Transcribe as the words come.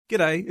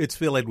G'day, it's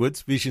Phil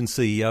Edwards, Vision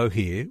CEO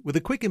here, with a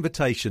quick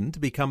invitation to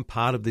become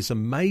part of this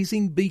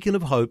amazing beacon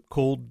of hope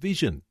called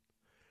Vision.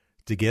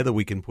 Together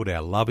we can put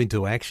our love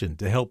into action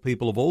to help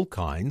people of all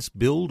kinds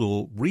build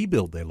or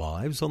rebuild their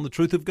lives on the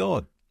truth of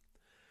God.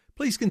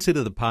 Please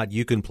consider the part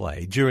you can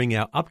play during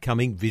our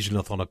upcoming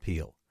Visionathon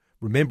appeal,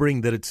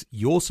 remembering that it's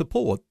your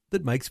support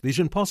that makes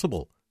Vision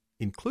possible,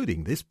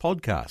 including this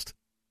podcast.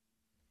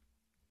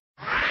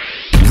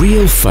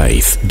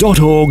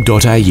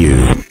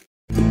 realfaith.org.au.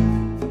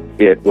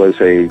 It was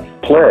a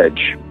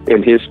pledge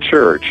in his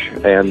church,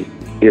 and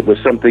it was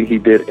something he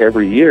did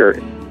every year.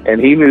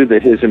 And he knew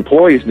that his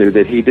employees knew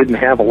that he didn't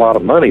have a lot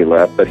of money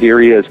left, but here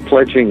he is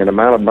pledging an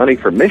amount of money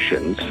for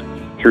missions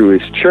through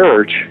his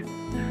church.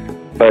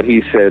 But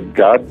he said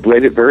God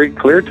made it very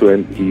clear to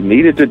him he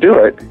needed to do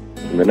it.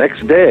 And the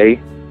next day,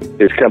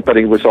 his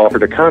company was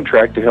offered a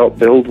contract to help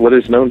build what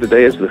is known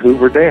today as the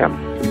Hoover Dam.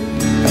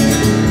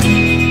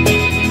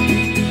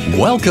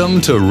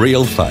 Welcome to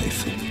Real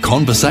Faith.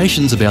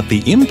 Conversations about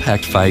the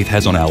impact faith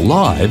has on our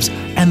lives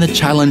and the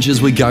challenges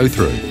we go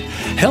through,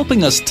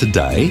 helping us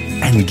today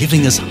and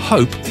giving us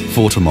hope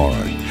for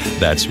tomorrow.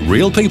 That's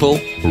real people,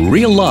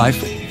 real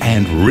life,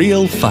 and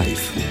real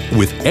faith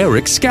with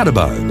Eric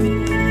Scatterbo.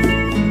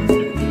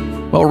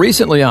 Well,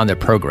 recently on the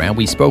program,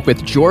 we spoke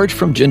with George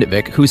from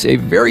Jindivik, who's a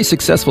very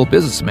successful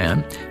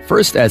businessman,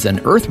 first as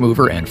an earth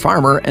mover and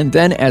farmer, and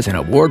then as an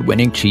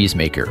award-winning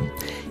cheesemaker.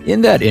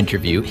 In that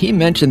interview, he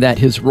mentioned that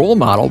his role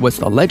model was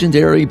the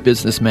legendary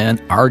businessman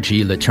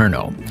R.G.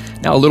 Letourneau.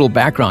 Now, a little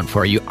background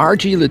for you.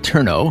 R.G.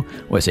 Letourneau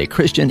was a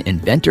Christian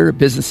inventor,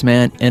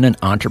 businessman, and an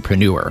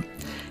entrepreneur.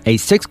 A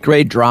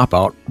sixth-grade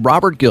dropout,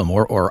 Robert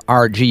Gilmore, or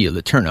R.G.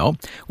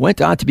 Letourneau, went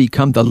on to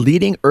become the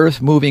leading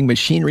earth-moving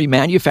machinery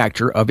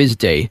manufacturer of his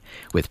day,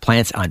 with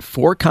plants on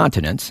 4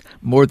 continents,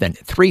 more than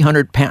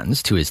 300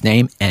 patents to his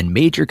name, and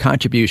major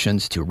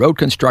contributions to road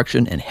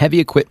construction and heavy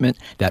equipment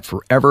that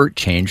forever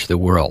changed the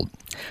world.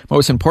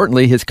 Most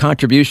importantly, his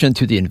contribution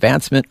to the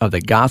advancement of the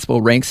gospel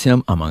ranks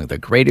him among the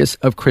greatest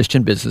of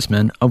Christian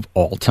businessmen of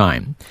all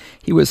time.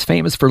 He was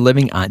famous for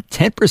living on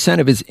 10%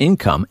 of his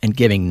income and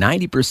giving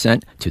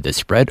 90% to the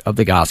spread of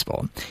the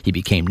gospel. He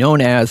became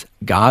known as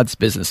God's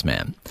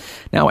businessman.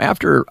 Now,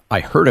 after I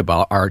heard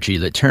about R.G.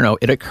 Letourneau,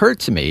 it occurred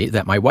to me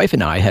that my wife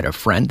and I had a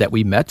friend that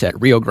we met at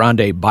Rio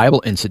Grande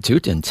Bible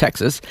Institute in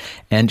Texas,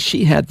 and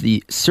she had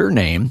the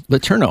surname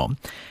Letourneau.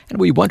 And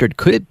we wondered,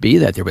 could it be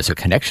that there was a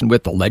connection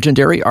with the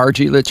legendary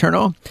R.G.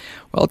 Letourneau?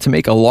 Well, to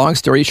make a long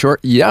story short,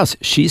 yes,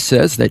 she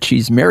says that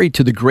she's married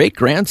to the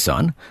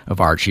great-grandson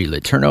of R.G.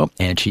 Letourneau,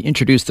 and she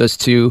introduced us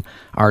to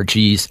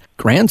R.G.'s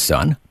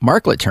grandson,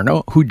 Mark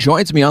Letourneau, who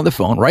joins me on the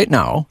phone right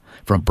now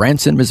from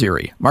Branson,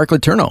 Missouri. Mark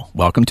Letourneau,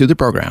 welcome to the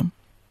program.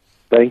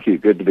 Thank you.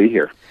 Good to be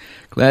here.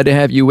 Glad to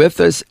have you with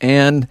us.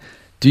 And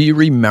do you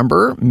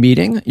remember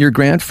meeting your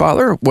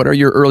grandfather? What are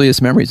your earliest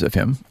memories of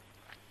him?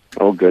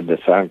 Oh,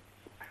 goodness. I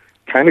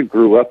kind of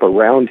grew up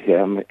around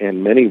him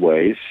in many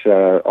ways,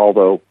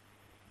 although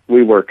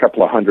we were a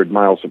couple of 100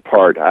 miles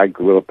apart. I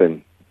grew up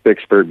in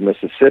Vicksburg,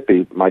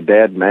 Mississippi. My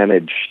dad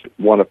managed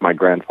one of my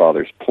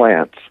grandfather's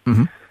plants,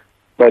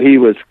 but he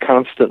was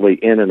constantly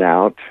in and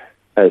out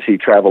as he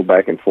traveled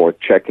back and forth,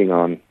 checking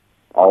on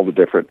all the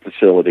different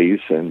facilities.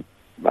 And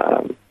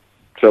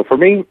so for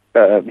me,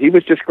 he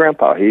was just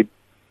Grandpa. He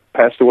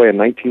passed away in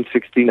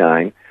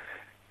 1969,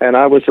 and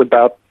I was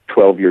about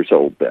 12 years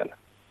old then.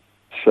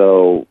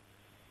 So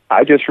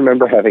I just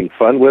remember having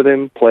fun with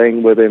him,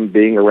 playing with him,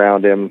 being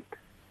around him.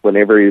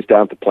 Whenever he was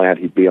down at the plant,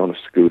 he'd be on a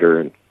scooter,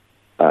 and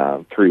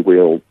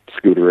three-wheel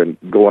scooter, and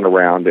going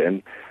around,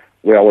 and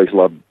we always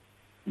loved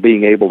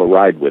being able to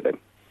ride with him.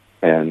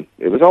 And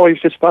it was always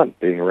just fun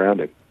being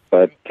around him.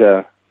 But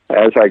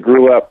as I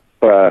grew up,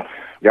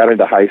 got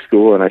into high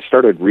school, and I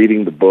started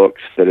reading the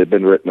books that had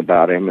been written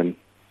about him and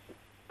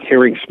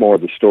hearing some more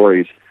of the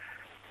stories,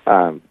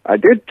 I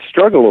did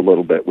struggle a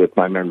little bit with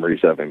my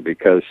memories of him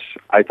because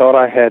I thought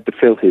I had to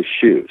fill his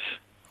shoes.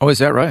 Oh, is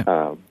that right?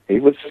 He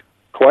was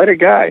quite a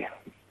guy,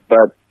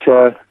 but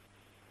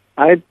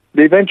I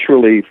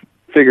eventually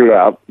figured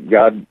out,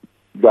 God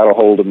got a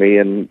hold of me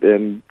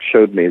and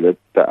showed me that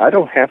I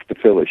don't have to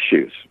fill his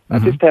shoes. I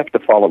just have to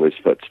follow his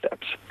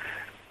footsteps.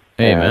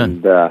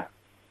 Amen. And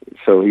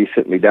so he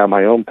sent me down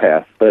my own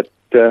path, but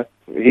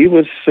he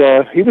was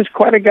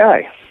quite a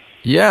guy.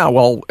 Yeah,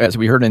 well, as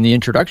we heard in the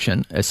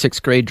introduction, a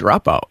sixth-grade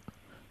dropout.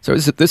 So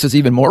this is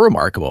even more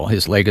remarkable.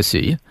 His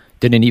legacy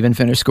didn't even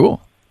finish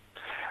school.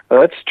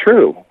 That's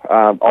true,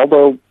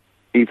 although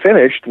he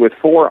finished with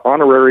 4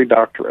 honorary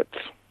doctorates.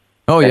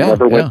 Oh, yeah. And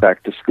never went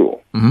back to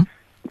school. Mm-hmm.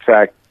 In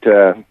fact,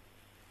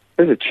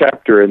 there's a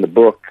chapter in the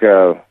book,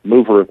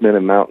 Mover of Men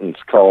and Mountains,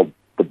 called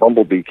The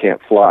Bumblebee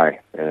Can't Fly.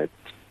 And its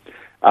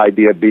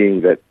idea being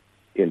that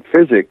in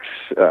physics,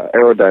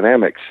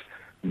 aerodynamics,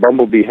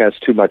 Bumblebee has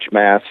too much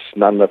mass,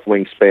 not enough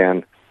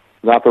wingspan,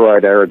 not the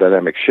right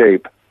aerodynamic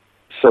shape,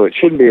 so it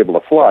shouldn't be able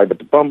to fly. But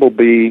the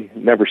Bumblebee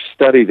never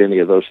studied any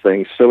of those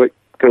things, so it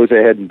goes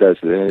ahead and does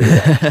it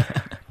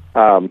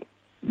anyway.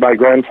 My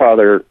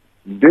grandfather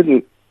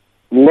didn't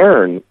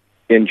learn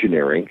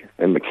engineering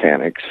and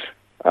mechanics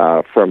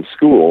from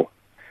school.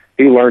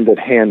 he learned it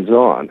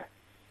hands-on.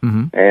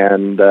 Mm-hmm.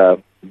 And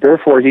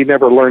therefore, he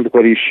never learned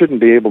what he shouldn't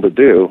be able to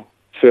do.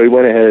 So he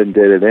went ahead and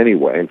did it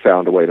anyway and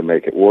found a way to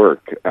make it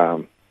work.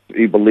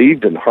 He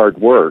believed in hard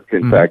work.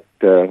 In fact,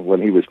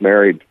 when he was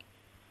married,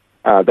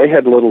 they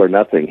had little or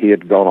nothing. He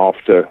had gone off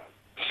to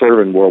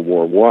serve in World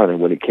War I, and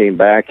when he came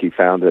back, he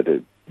found that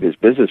his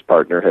business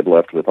partner had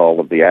left with all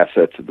of the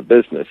assets of the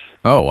business.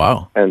 Oh,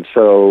 wow. And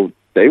so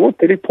they were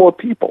pretty poor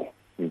people.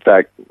 In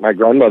fact, my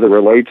grandmother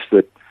relates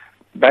that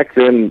back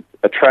then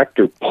a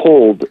tractor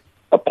pulled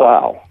a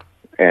plow,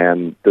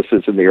 and this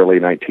is in the early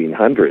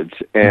 1900s,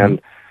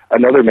 and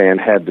another man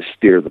had to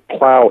steer the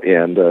plow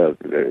end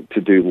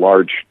to do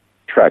large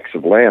tracts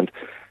of land.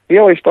 He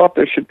always thought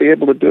they should be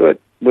able to do it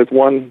with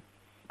one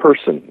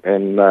person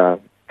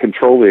and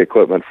control the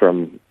equipment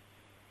from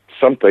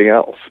something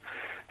else.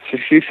 So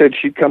she said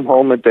she'd come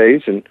home at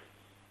days, and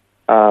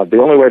the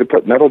only way to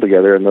put metal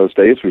together in those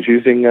days was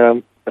using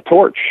a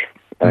torch,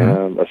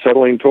 a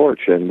acetylene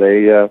torch,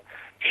 and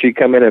she'd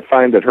come in and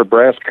find that her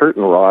brass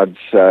curtain rods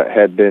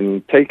had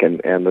been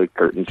taken and the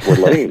curtains were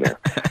laying there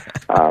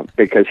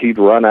because he'd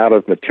run out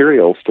of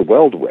materials to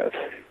weld with.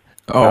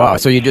 Oh, wow.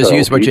 So you just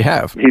use what you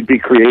have. He'd be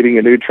creating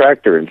a new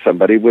tractor, and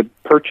somebody would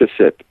purchase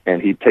it,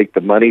 and he'd take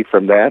the money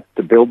from that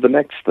to build the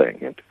next thing.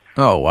 And,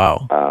 oh,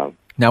 wow.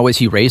 Now, was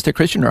he raised a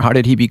Christian, or how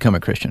did he become a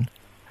Christian?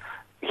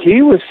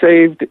 He was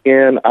saved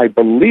in, I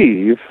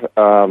believe,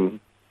 a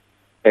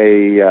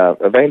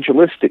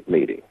evangelistic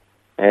meeting,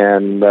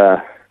 and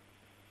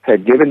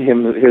had given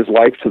him his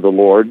life to the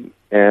Lord,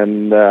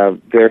 and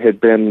there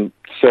had been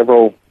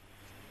several,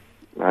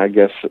 I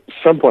guess,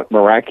 somewhat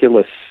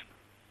miraculous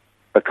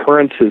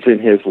occurrences in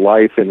his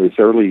life in his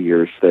early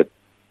years that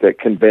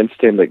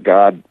convinced him that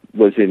God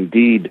was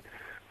indeed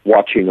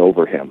watching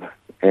over him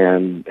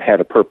and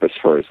had a purpose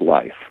for his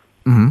life.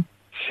 Mm-hmm.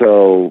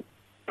 So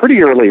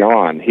pretty early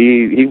on,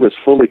 he was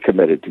fully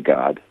committed to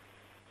God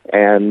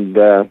and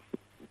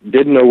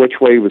didn't know which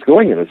way he was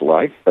going in his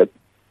life, but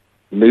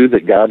knew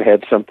that God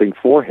had something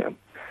for him.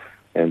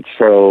 And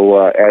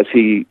so as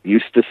he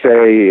used to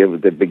say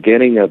at the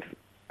beginning of,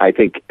 I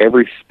think,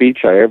 every speech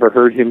I ever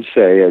heard him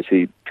say as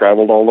he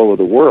traveled all over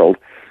the world,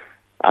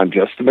 I'm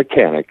just a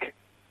mechanic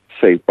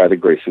saved by the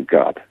grace of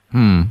God.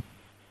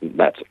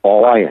 That's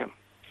all I am.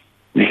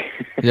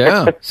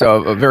 Yeah,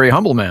 so a very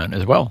humble man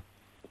as well.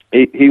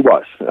 He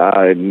was.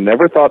 I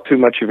never thought too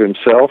much of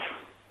himself,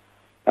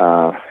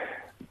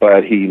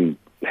 but he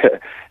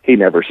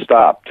never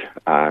stopped.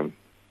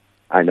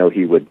 I know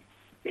he would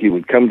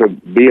come to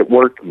be at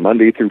work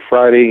Monday through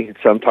Friday,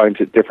 sometimes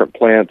at different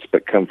plants,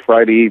 but come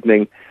Friday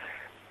evening,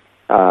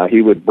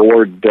 he would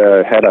board,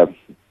 had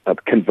a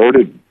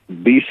converted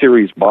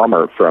B-series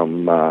bomber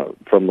from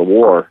the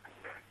war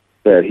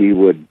that he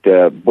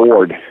would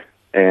board,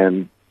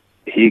 and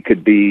he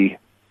could be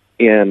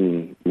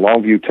in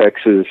Longview,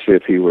 Texas.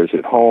 If he was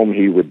at home,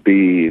 he would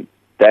be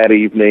that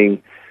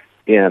evening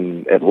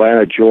in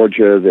Atlanta,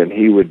 Georgia. Then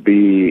he would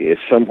be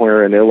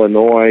somewhere in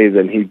Illinois.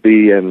 Then he'd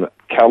be in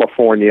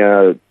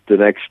California the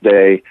next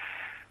day.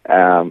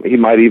 He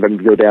might even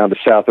go down to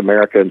South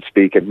America and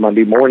speak. And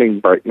Monday morning,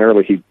 bright and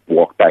early, he'd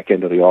walk back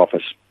into the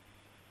office.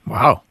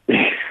 Wow.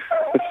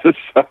 So,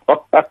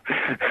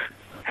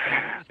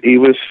 he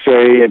was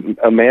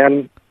a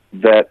man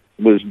that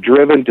was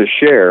driven to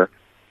share,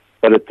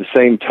 but at the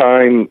same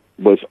time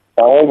was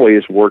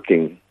always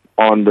working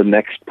on the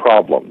next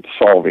problem,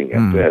 solving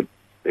it.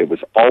 It was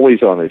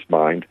always on his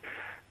mind.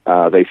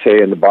 They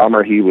say in the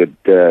bomber he would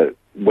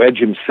wedge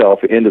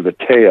himself into the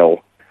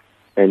tail,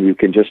 and you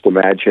can just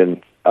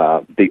imagine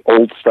the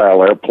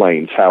old-style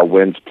airplanes, how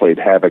winds played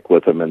havoc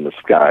with them in the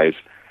skies.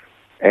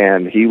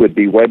 And he would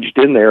be wedged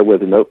in there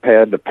with a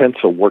notepad and a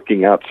pencil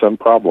working out some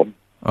problem.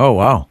 Oh,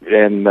 wow.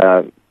 And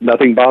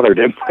nothing bothered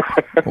him.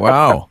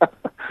 Wow.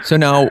 So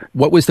now,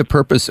 what was the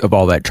purpose of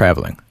all that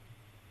traveling?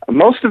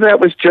 Most of that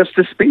was just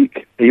to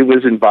speak. He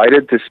was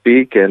invited to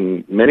speak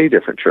in many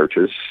different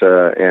churches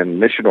and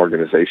mission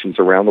organizations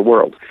around the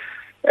world.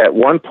 At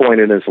one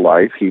point in his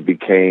life, he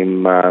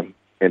became,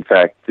 in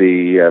fact,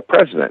 the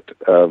president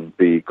of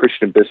the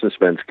Christian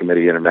Businessmen's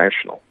Committee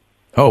International.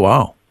 Oh,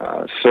 wow.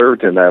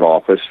 Served in that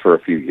office for a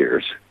few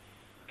years.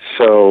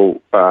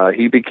 So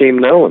he became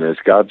known as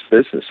God's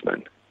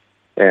businessman.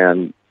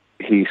 And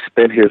he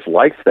spent his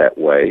life that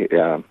way.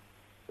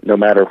 No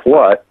matter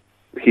what,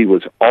 he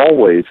was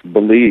always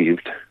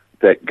believed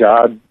that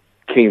God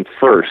came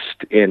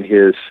first in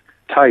his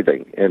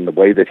tithing, in the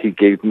way that he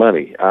gave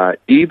money,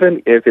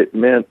 even if it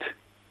meant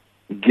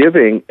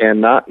giving and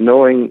not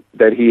knowing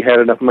that he had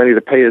enough money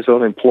to pay his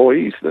own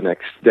employees the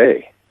next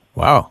day.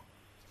 Wow.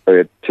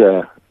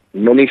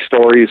 Many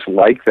stories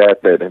like that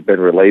have been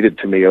related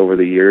to me over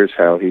the years,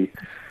 how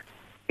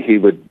he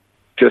would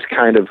just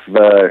kind of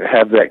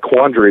have that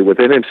quandary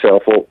within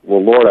himself.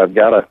 Well, Lord, I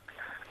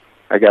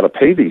got to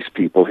pay these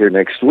people here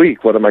next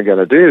week. What am I going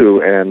to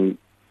do?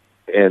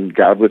 And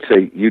God would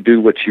say, you do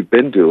what you've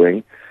been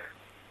doing.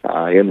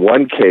 In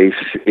one case,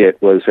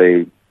 it was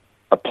a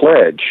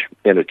pledge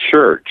in a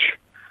church,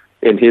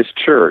 in his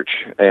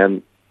church,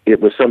 and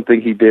it was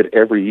something he did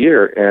every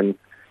year, and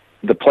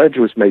the pledge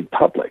was made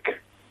public.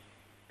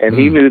 And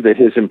he knew that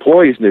his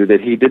employees knew that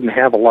he didn't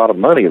have a lot of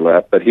money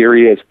left, but here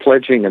he is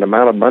pledging an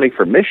amount of money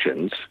for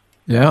missions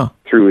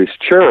through his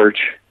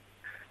church.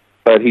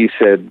 But he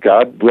said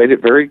God made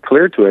it very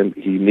clear to him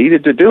he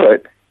needed to do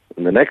it.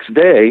 And the next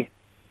day,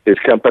 his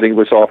company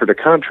was offered a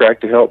contract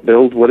to help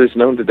build what is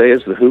known today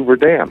as the Hoover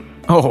Dam.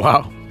 Oh,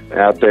 wow.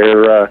 Out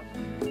there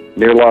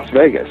near Las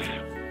Vegas.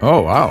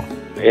 Oh, wow.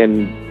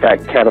 In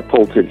fact,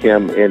 catapulted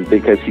him in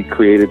because he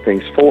created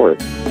things for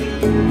it.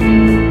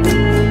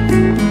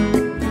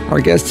 Our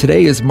guest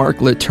today is Mark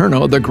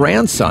Letourneau, the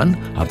grandson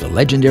of the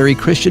legendary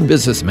Christian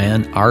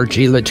businessman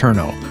R.G.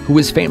 Letourneau, who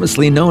is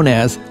famously known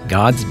as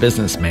God's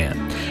businessman.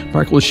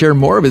 Mark will share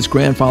more of his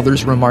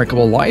grandfather's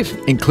remarkable life,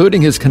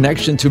 including his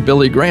connection to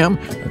Billy Graham.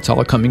 That's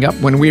all coming up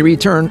when we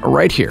return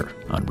right here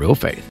on Real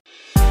Faith.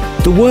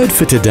 The Word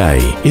for Today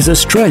is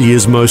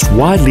Australia's most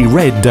widely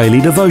read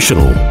daily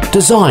devotional,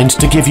 designed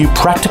to give you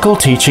practical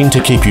teaching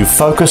to keep you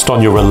focused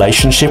on your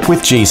relationship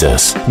with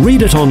Jesus.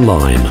 Read it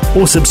online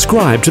or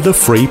subscribe to the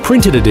free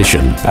printed edition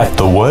at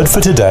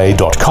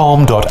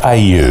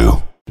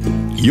thewordfortoday.com.au.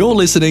 You're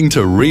listening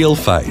to Real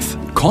Faith,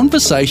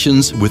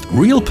 conversations with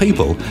real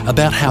people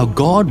about how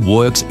God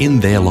works in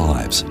their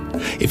lives.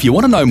 If you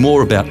want to know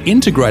more about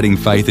integrating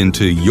faith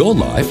into your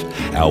life,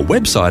 our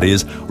website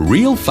is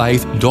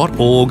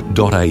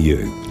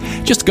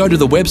realfaith.org.au. Just go to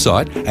the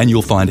website and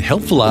you'll find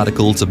helpful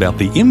articles about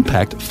the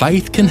impact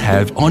faith can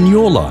have on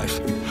your life.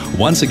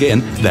 Once again,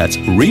 that's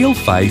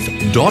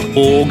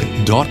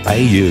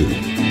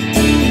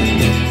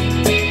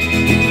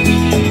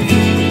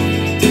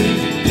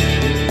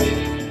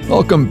realfaith.org.au.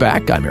 Welcome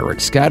back. I'm Eric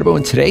Scadabo,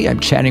 and today I'm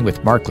chatting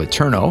with Mark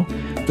Letourneau,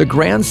 the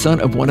grandson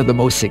of one of the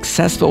most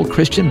successful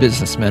Christian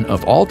businessmen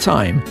of all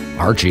time,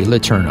 R.G.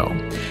 Letourneau.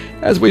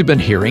 As we've been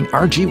hearing,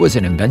 R.G. was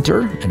an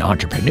inventor, an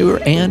entrepreneur,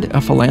 and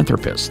a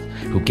philanthropist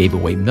who gave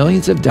away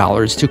millions of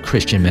dollars to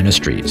Christian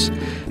ministries.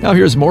 Now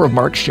here's more of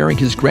Mark sharing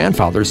his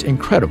grandfather's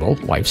incredible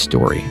life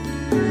story.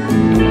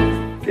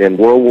 In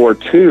World War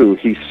II,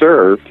 he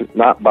served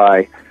not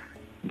by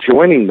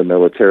joining the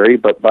military,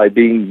 but by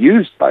being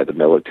used by the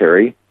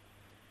military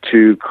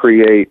to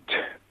create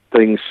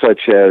things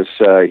such as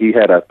he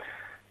had a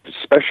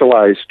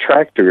specialized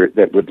tractor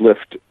that would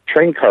lift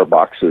train car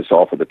boxes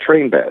off of the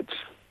train beds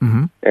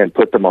and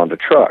put them onto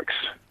trucks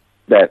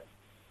that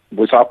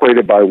was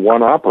operated by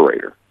one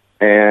operator.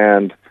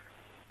 And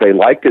they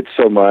liked it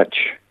so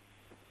much,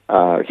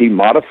 he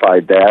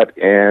modified that,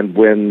 and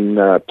when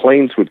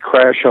planes would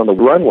crash on the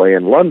runway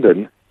in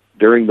London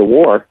during the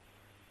war,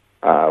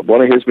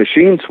 one of his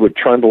machines would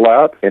trundle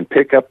out and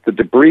pick up the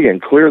debris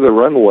and clear the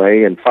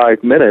runway in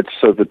 5 minutes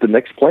so that the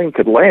next plane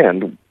could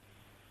land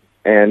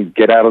and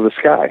get out of the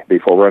sky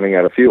before running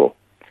out of fuel.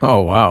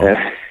 Oh, wow. And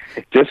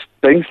just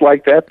things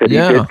like that he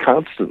did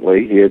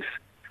constantly.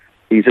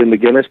 He's in the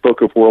Guinness Book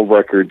of World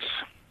Records,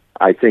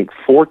 I think,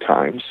 4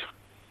 times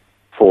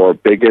for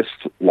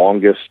biggest,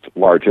 longest,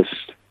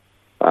 largest.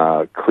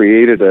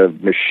 Created a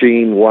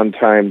machine one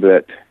time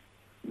that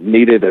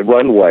needed a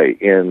runway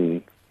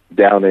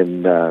down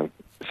in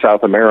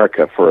South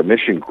America for a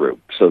mission group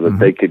so that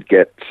they could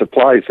get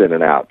supplies in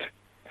and out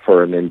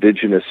for an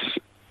indigenous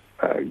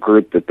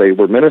group that they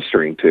were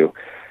ministering to.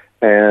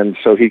 And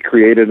so he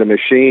created a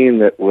machine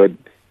that would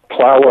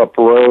plow up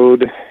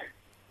road.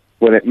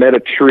 When it met a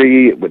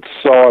tree, it would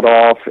saw it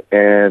off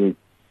and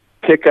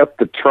pick up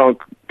the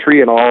trunk,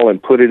 tree and all,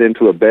 and put it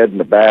into a bed in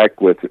the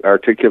back with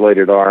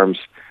articulated arms.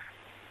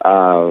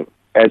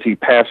 As he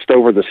passed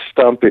over the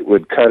stump, it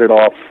would cut it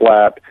off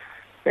flat.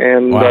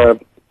 And,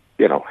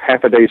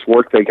 half a day's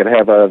work, they could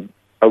have a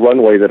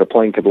runway that a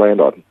plane could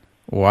land on.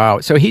 Wow.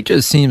 So he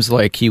just seems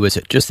like he was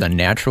just a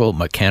natural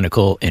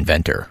mechanical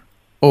inventor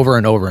over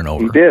and over and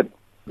over. He did,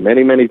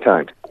 many, many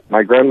times.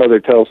 My grandmother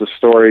tells a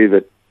story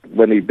that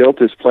when he built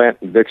his plant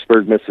in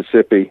Vicksburg,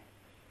 Mississippi,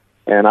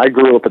 and I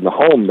grew up in the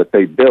home that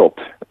they built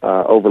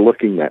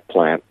overlooking that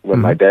plant when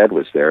my dad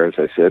was there, as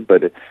I said,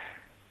 but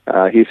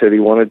he said he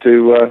wanted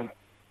to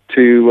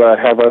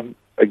have a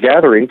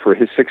gathering for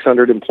his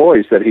 600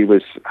 employees that he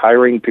was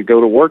hiring to go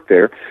to work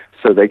there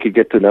so they could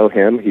get to know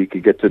him, he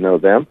could get to know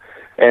them,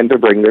 and to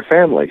bring their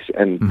families,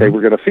 and they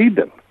were going to feed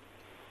them.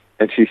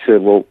 And she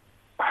said, well,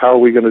 how are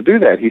we going to do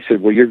that? He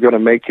said, well, you're going to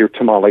make your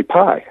tamale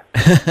pie.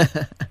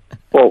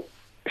 Well,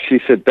 she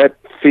said, that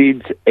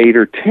feeds 8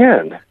 or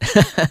 10.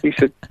 He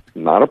said,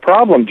 not a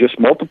problem. Just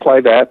multiply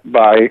that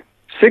by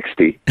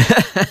 60,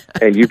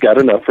 and you've got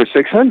enough for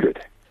 600.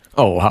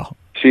 Oh, wow.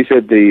 She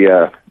said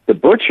the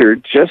butcher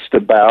just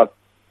about,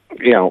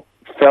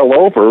 fell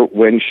over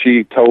when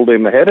she told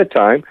him ahead of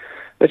time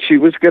that she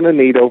was going to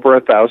need over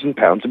 1,000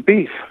 pounds of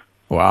beef.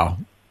 Wow.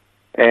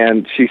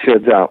 And she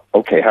said,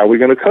 okay, how are we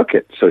going to cook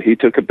it? So he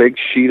took a big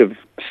sheet of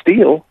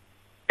steel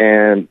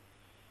and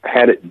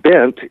had it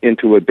bent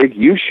into a big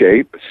U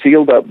shape,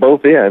 sealed up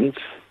both ends,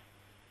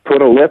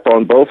 put a lip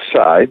on both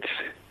sides,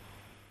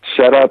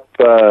 set up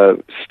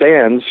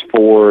stands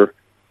for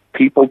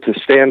people to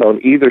stand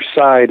on either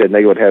side, and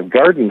they would have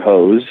garden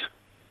hose,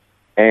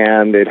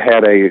 and it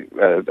had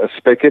a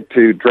spigot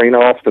to drain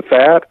off the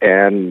fat,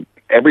 and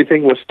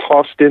everything was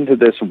tossed into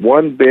this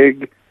one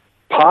big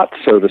pot,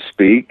 so to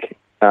speak.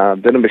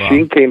 Then a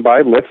machine came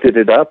by, lifted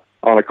it up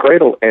on a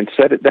cradle, and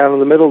set it down in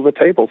the middle of the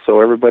table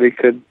so everybody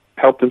could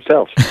help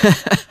themselves.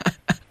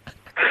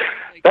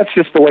 That's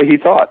just the way he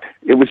thought.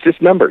 It was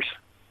just numbers.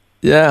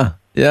 Yeah.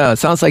 It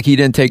sounds like he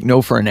didn't take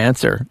no for an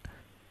answer.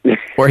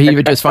 Or he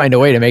would just find a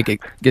way to make it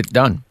get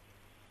done.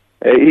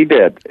 He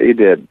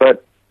did.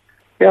 But,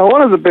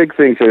 one of the big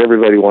things that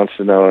everybody wants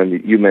to know,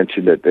 and you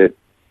mentioned it, that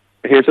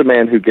here's a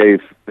man who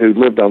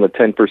lived on the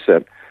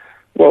 10%.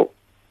 Well,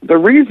 the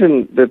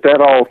reason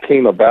that all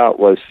came about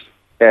was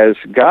as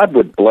God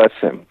would bless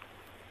him,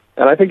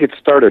 and I think it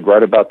started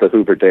right about the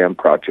Hoover Dam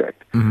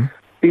project. Mm-hmm.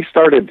 He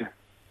started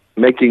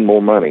making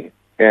more money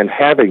and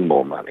having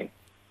more money,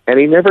 and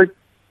he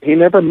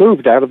never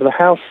moved out of the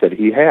house that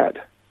he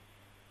had.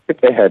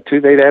 If they had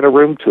to, they'd add a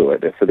room to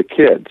it for the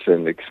kids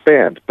and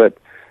expand, but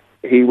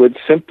he would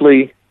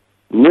simply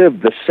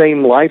live the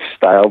same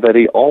lifestyle that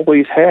he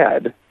always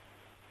had,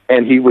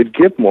 and he would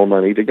give more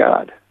money to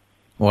God.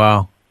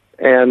 Wow.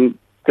 And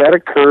that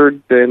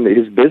occurred, then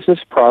his business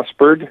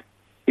prospered.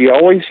 He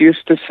always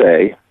used to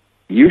say,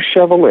 you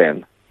shovel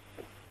in,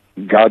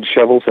 God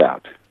shovels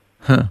out.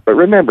 Huh. But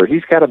remember,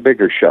 he's got a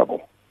bigger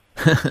shovel.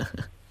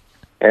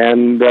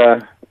 And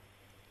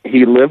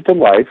he lived a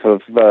life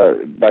of,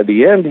 by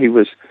the end, he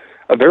was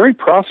a very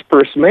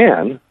prosperous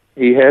man.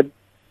 He had,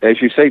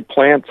 as you say,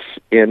 plants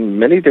in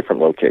many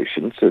different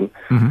locations, and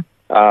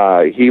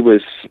he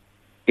was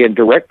in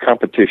direct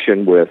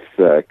competition with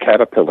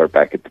Caterpillar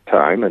back at the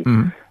time,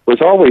 and was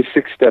always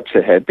 6 steps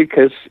ahead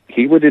because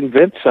he would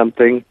invent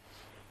something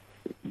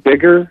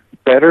bigger,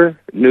 better,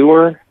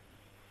 newer.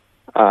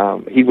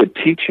 He would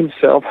teach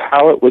himself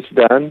how it was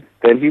done.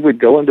 Then he would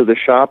go into the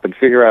shop and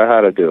figure out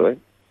how to do it.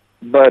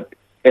 But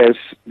as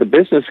the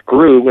business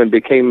grew and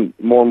became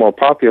more and more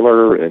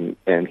popular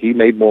and he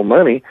made more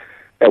money,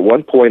 at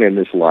one point in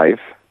his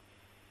life,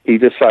 he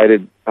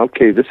decided,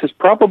 okay, this is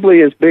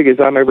probably as big as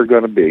I'm ever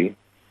going to be.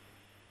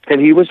 And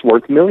he was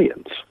worth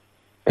millions.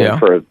 And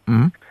for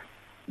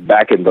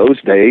back in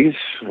those days,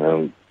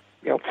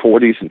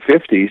 40s and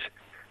 50s,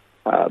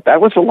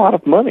 that was a lot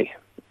of money.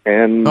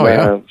 And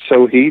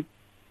so he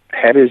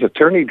had his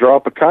attorney draw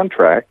up a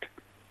contract.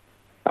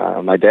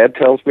 My dad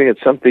tells me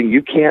it's something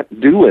you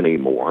can't do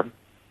anymore,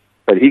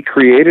 but he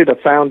created a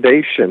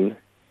foundation.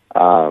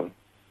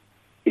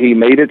 He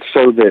made it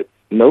so that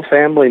no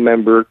family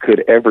member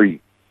could ever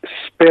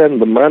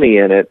spend the money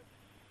in it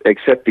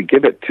except to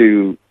give it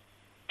to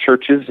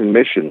churches and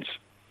missions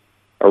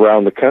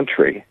around the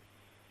country,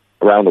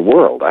 around the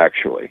world,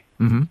 actually.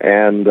 Mm-hmm.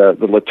 And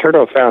the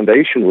Letourneau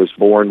Foundation was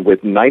born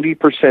with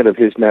 90% of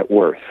his net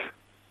worth.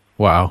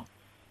 Wow.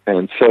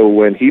 And so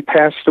when he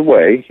passed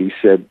away, he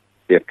said,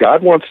 if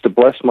God wants to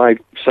bless my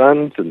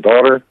sons and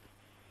daughter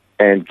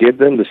and give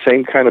them the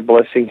same kind of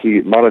blessing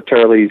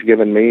monetarily he's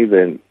given me,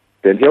 then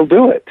he'll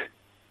do it.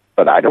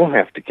 But I don't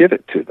have to give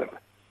it to them.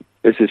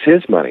 This is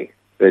his money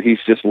that he's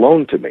just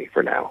loaned to me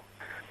for now.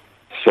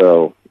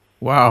 So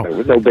wow, there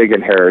was no big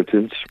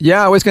inheritance.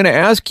 Yeah, I was going to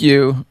ask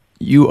you,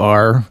 you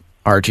are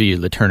R.G.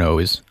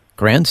 Letourneau's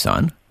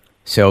grandson,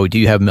 so do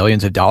you have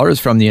millions of dollars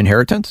from the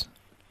inheritance?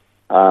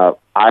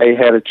 I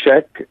had a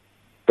check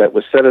that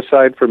was set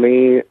aside for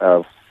me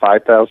of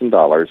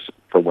 $5,000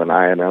 for when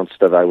I announced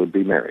that I would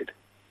be married.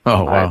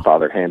 Oh, wow. My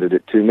father handed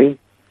it to me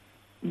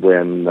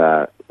when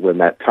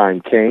that time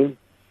came,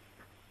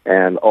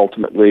 and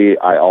ultimately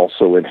I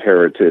also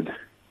inherited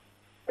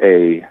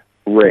a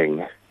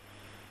ring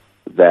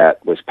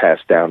that was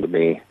passed down to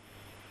me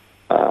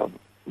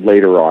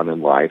later on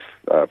in life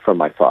from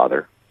my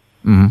father.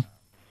 Mm-hmm.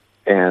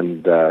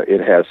 And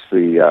it has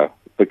the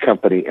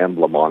company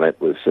emblem on it.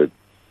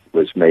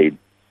 Was made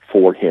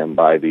for him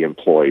by the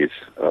employees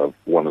of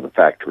one of the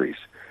factories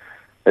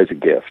as a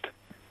gift.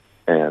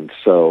 And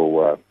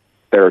so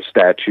there are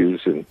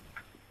statues in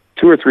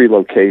 2 or 3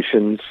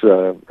 locations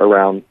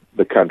around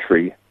the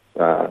country,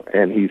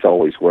 and he's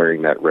always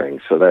wearing that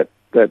ring. So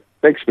that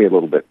makes me a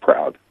little bit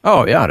proud.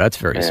 Oh, yeah, that's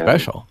very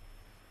special.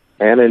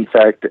 And in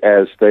fact,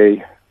 as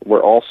they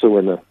were also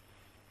in the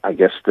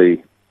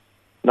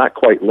not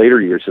quite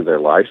later years of their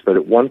lives, but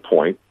at one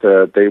point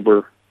they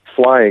were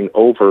flying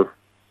over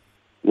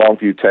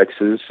Longview,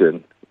 Texas,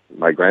 and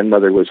my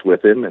grandmother was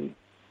with him, and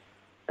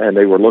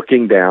they were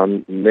looking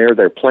down near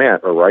their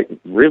plant, or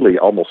really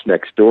almost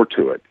next door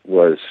to it,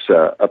 was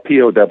a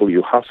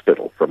POW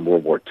hospital from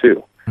World War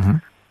II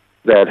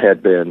that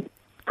had been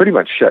pretty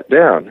much shut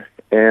down.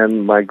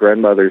 And my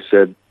grandmother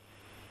said,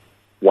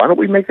 why don't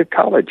we make a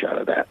college out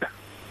of that?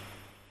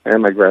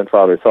 And my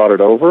grandfather thought it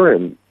over,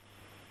 and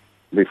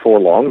before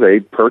long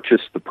they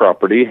purchased the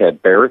property,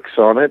 had barracks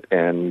on it,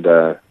 and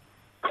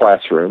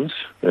classrooms,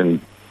 and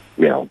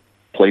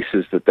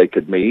places that they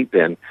could meet.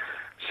 And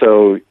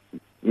so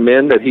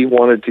men that he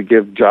wanted to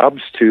give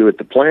jobs to at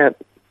the plant,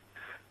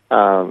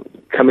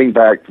 coming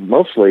back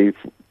mostly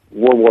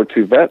World War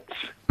II vets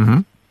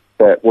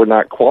that were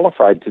not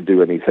qualified to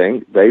do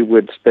anything, they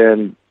would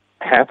spend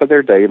half of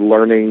their day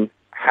learning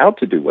how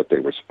to do what they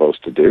were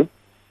supposed to do.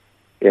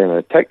 In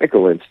a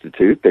technical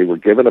institute, they were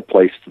given a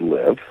place to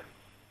live,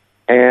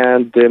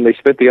 and then they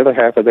spent the other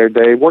half of their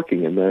day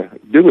working and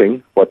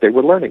doing what they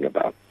were learning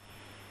about.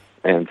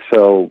 And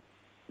so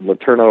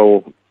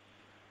LeTourneau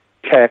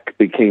Tech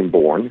became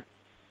born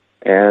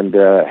and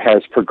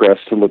has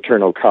progressed to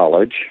LeTourneau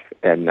College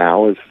and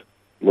now is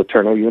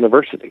LeTourneau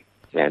University,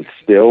 and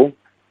still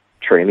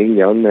training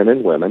young men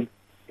and women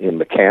in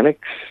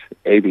mechanics,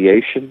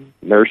 aviation,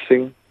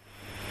 nursing,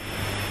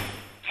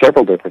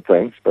 several different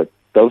things, but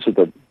those are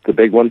the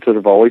big ones that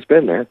have always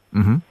been there.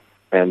 Mm-hmm.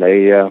 And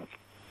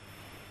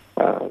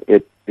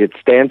it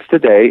stands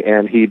today,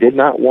 and he did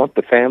not want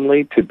the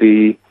family to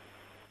be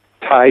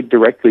tied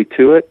directly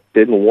to it,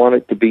 didn't want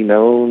it to be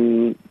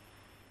known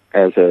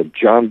as a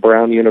John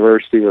Brown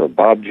University or a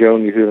Bob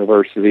Jones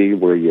University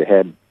where you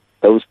had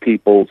those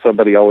people,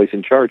 somebody always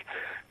in charge.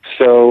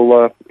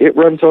 So it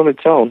runs on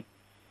its own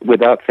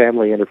without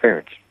family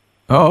interference.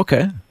 Oh,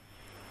 okay.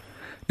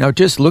 Now,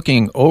 just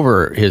looking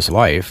over his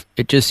life,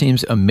 it just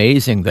seems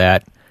amazing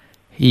that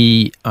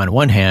he, on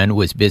one hand,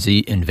 was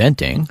busy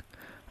inventing,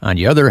 on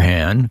the other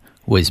hand,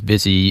 was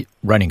busy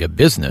running a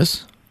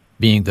business,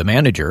 being the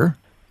manager,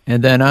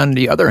 and then on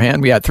the other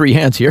hand, we got three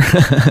hands here,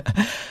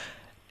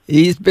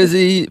 he's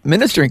busy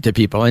ministering to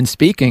people and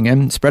speaking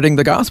and spreading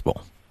the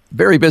gospel.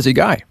 Very busy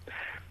guy.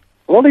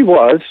 Well, he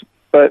was,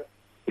 but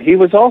he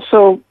was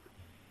also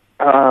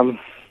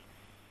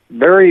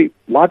very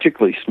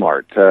logically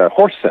smart,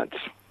 horse sense,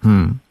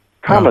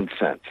 common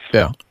sense.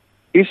 Yeah.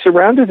 He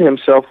surrounded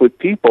himself with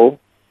people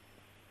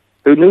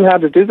who knew how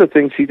to do the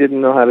things he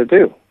didn't know how to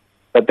do,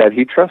 but that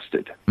he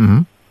trusted.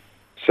 Mm-hmm.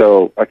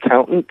 So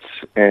accountants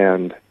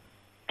and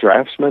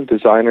draftsmen,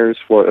 designers,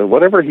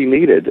 whatever he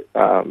needed,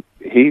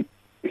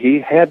 he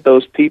had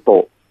those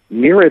people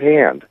near at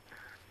hand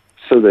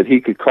so that he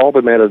could call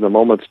them in at a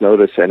moment's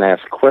notice and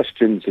ask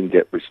questions and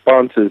get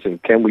responses,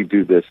 and can we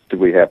do this? Do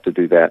we have to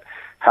do that?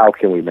 How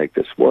can we make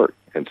this work?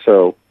 And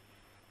so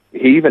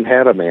he even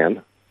had a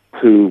man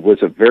who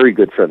was a very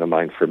good friend of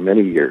mine for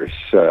many years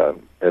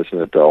as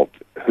an adult,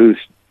 whose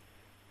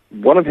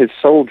one of his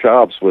sole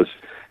jobs was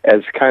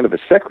as kind of a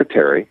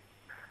secretary,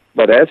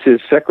 but as his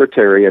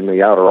secretary in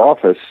the outer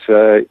office,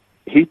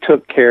 he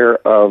took care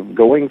of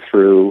going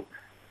through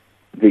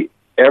the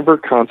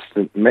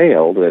ever-constant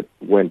mail that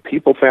when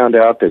people found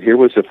out that here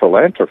was a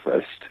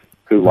philanthropist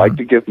who liked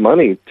to give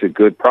money to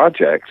good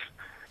projects,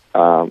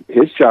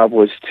 his job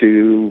was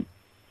to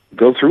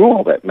go through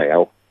all that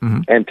mail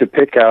and to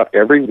pick out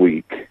every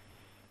week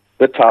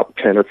the top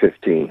 10 or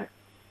 15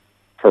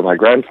 for my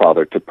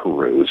grandfather to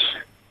peruse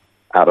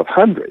out of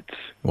hundreds.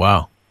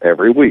 Wow.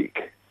 Every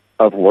week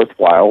of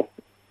worthwhile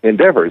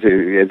endeavors.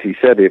 As he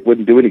said, it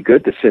wouldn't do any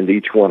good to send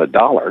each one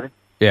 $1.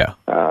 Yeah.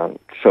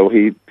 So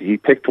he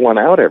picked one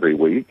out every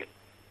week,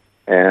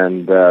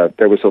 and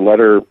there was a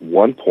letter at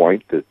one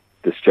point that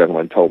this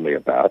gentleman told me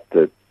about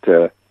that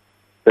there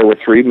were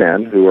three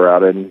men who were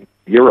out in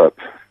Europe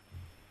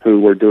who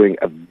were doing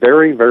a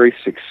very, very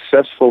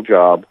successful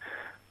job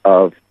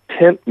of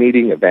tent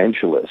meeting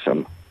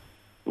evangelism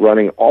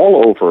running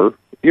all over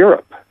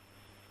Europe.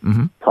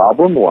 Mm-hmm.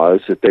 Problem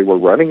was that they were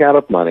running out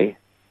of money,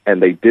 and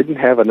they didn't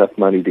have enough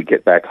money to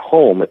get back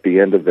home at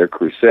the end of their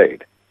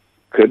crusade.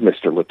 Could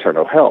Mr.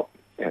 LeTourneau help?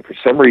 And for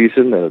some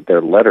reason,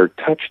 their letter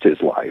touched his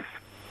life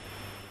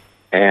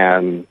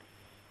and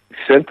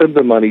sent them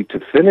the money to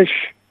finish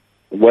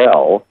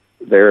well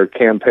their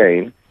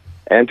campaign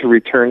and to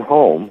return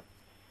home.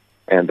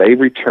 And they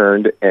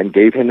returned and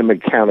gave him an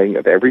accounting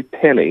of every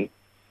penny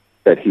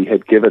that he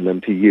had given them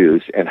to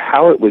use and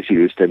how it was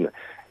used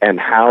and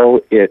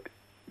how it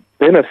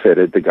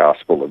benefited the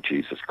gospel of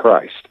Jesus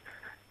Christ.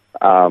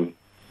 To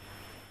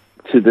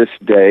this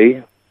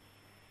day,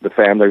 the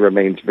family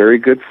remains very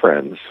good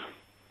friends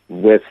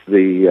with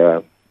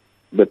the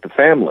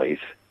families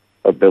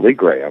of Billy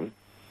Graham,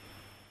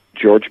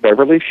 George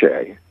Beverly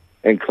Shea,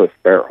 and Cliff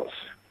Barrows.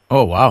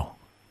 Oh, wow.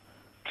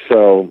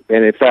 So,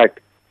 and in fact,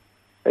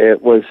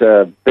 it was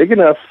a big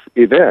enough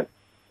event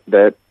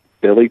that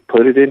Billy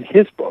put it in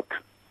his book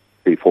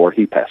before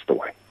he passed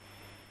away.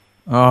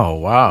 Oh,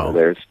 wow.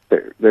 So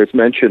there's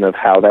mention of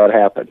how that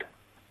happened.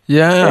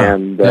 Yeah.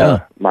 And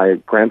my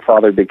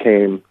grandfather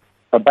became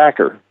a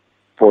backer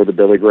for the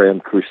Billy Graham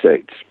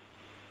Crusades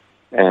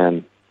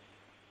and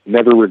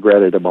never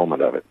regretted a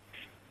moment of it.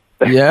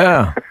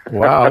 Yeah.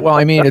 Wow. Well,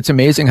 I mean, it's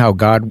amazing how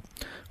God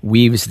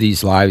weaves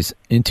these lives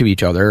into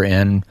each other,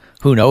 and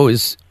who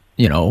knows,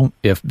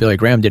 if Billy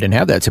Graham didn't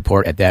have that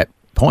support at that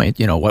point,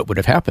 what would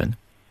have happened?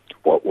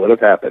 What would have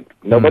happened?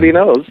 Nobody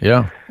knows.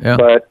 Yeah.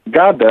 But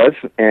God does,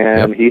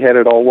 and He had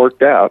it all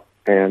worked out.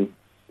 And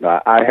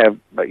I have,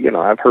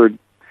 I've heard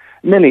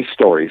many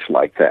stories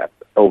like that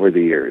over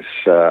the years.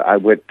 I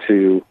went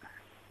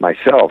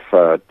myself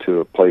to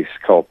a place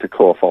called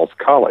Toccoa Falls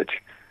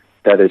College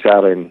that is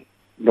out in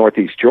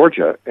northeast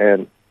Georgia,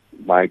 and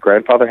my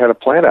grandfather had a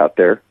plant out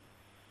there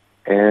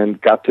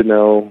and got to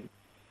know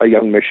a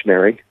young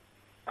missionary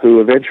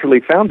who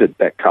eventually founded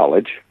that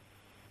college.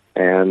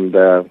 And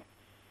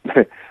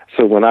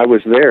so when I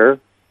was there,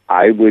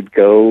 I would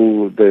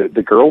go,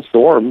 the girls'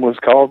 dorm was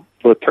called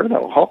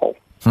LeTourneau Hall.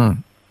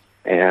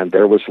 And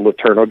there was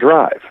LeTourneau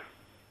Drive.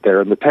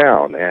 there in the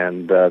town,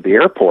 and the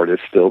airport is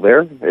still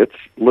there. It's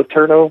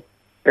LeTourneau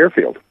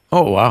Airfield.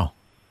 Oh, wow.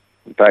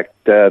 In fact,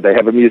 they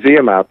have a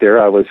museum out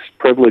there. I was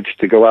privileged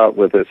to go out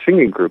with a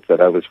singing group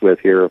that I was with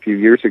here a few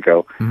years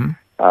ago to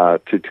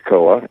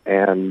Toccoa,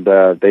 and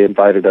they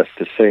invited us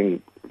to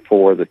sing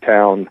for the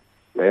town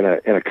in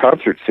a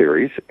concert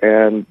series,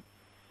 and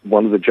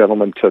one of the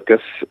gentlemen took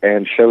us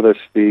and showed us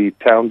the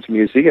town's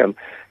museum,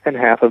 and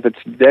half of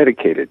it's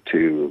dedicated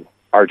to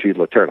R.G.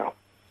 LeTourneau.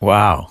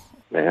 Wow.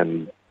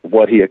 And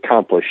what he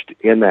accomplished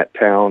in that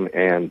town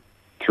and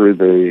through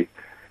the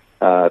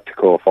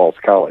Toccoa Falls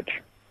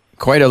College.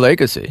 Quite a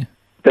legacy.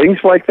 Things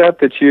like that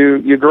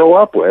you grow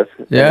up with.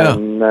 Yeah.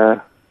 And,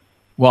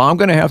 well, I'm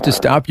going to have to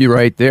stop you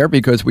right there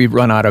because we've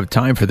run out of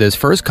time for this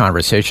first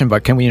conversation,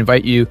 but can we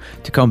invite you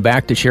to come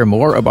back to share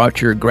more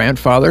about your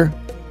grandfather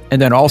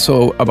and then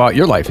also about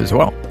your life as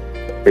well?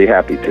 Be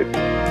happy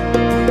to.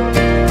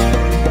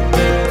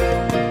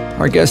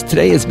 Our guest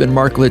today has been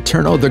Mark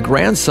LeTourneau, the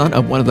grandson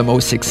of one of the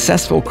most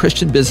successful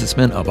Christian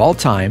businessmen of all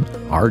time,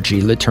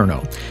 R.G.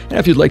 LeTourneau. And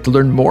if you'd like to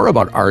learn more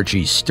about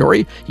R.G.'s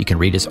story, you can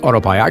read his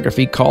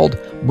autobiography called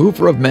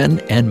Mover of Men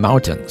and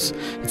Mountains.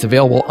 It's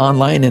available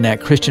online and at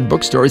Christian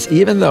bookstores,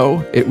 even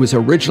though it was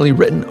originally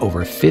written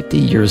over 50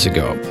 years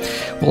ago.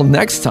 Well,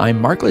 next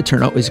time, Mark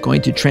LeTourneau is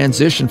going to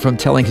transition from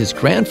telling his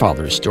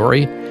grandfather's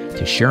story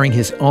to sharing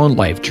his own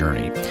life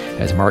journey.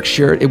 As Mark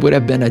shared, it would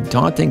have been a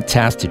daunting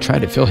task to try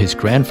to fill his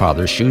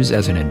grandfather's shoes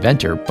as an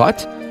inventor,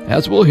 but,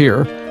 as we'll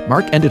hear,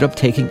 Mark ended up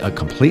taking a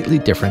completely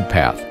different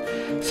path.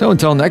 So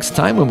until next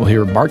time when we'll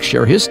hear Mark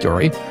share his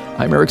story,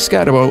 I'm Eric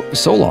Scadabo.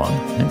 So long,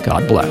 and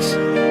God bless.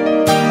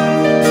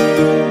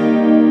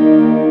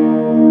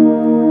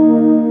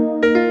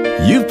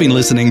 You've been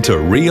listening to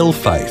Real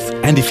Faith,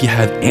 and if you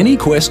have any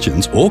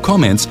questions or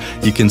comments,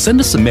 you can send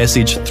us a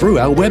message through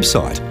our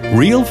website,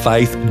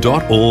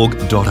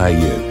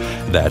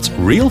 realfaith.org.au. That's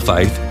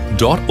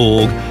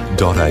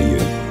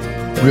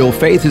realfaith.org.au. Real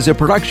Faith is a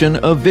production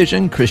of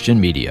Vision Christian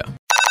Media.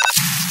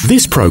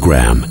 This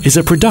program is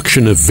a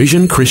production of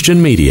Vision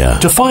Christian Media.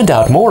 To find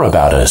out more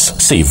about us,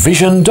 see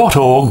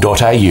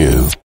vision.org.au.